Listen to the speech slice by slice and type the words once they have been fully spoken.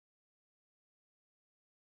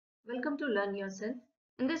Welcome to Learn Yourself.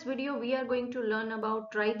 In this video, we are going to learn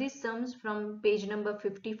about try these sums from page number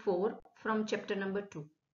 54 from chapter number 2.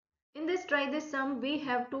 In this try this sum, we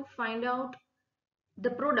have to find out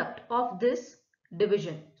the product of this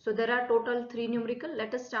division. So there are total 3 numerical.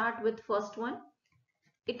 Let us start with first one.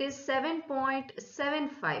 It is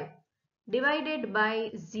 7.75 divided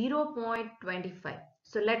by 0.25.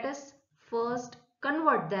 So let us first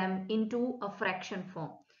convert them into a fraction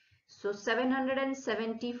form. So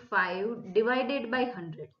 775 divided by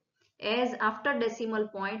 100. As after decimal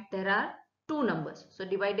point there are two numbers. So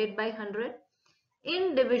divided by 100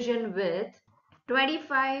 in division with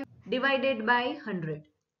 25 divided by 100.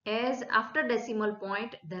 As after decimal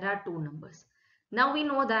point there are two numbers. Now we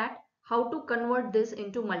know that how to convert this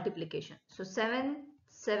into multiplication. So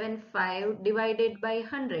 775 divided by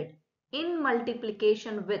 100 in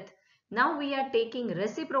multiplication with. Now we are taking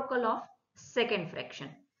reciprocal of second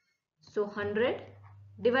fraction. So 100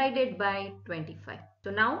 divided by 25. So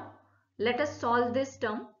now let us solve this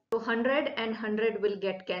term. So 100 and 100 will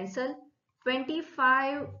get cancelled.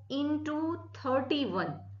 25 into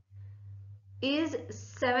 31 is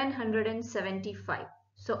 775.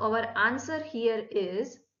 So our answer here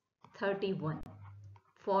is 31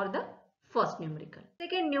 for the first numerical.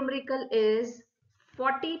 Second numerical is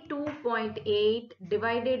 42.8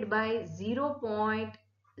 divided by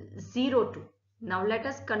 0.02. Now let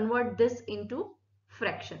us convert this into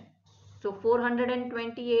fraction. So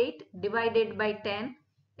 428 divided by 10,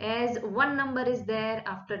 as one number is there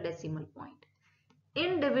after decimal point.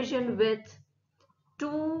 In division with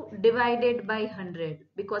 2 divided by 100,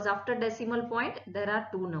 because after decimal point there are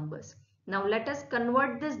two numbers. Now let us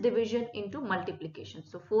convert this division into multiplication.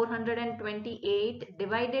 So 428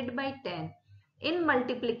 divided by 10 in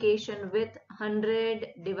multiplication with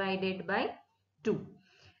 100 divided by 2.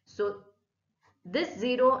 So this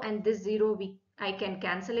 0 and this 0 I can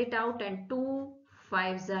cancel it out, and 2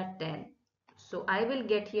 5s are 10. So I will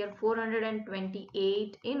get here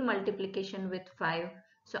 428 in multiplication with 5.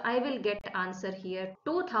 So I will get answer here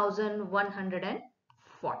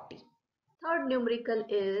 2140. Third numerical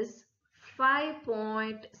is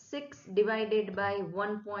 5.6 divided by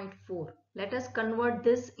 1.4. Let us convert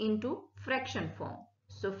this into fraction form.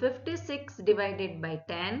 So 56 divided by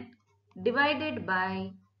 10 divided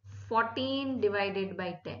by 14 divided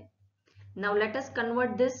by 10. Now let us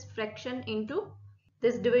convert this fraction into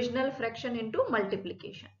this divisional fraction into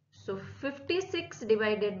multiplication. So 56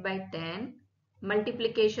 divided by 10,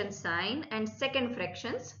 multiplication sign and second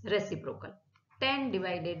fractions reciprocal. 10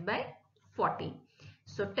 divided by 14.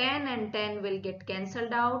 So 10 and 10 will get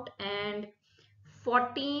cancelled out, and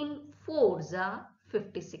 14 4s are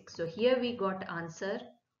 56. So here we got answer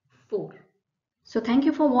 4. So thank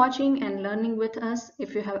you for watching and learning with us.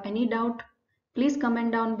 If you have any doubt, please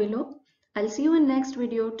comment down below. I'll see you in next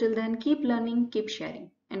video. Till then, keep learning, keep sharing,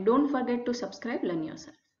 and don't forget to subscribe Learn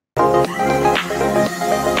Yourself.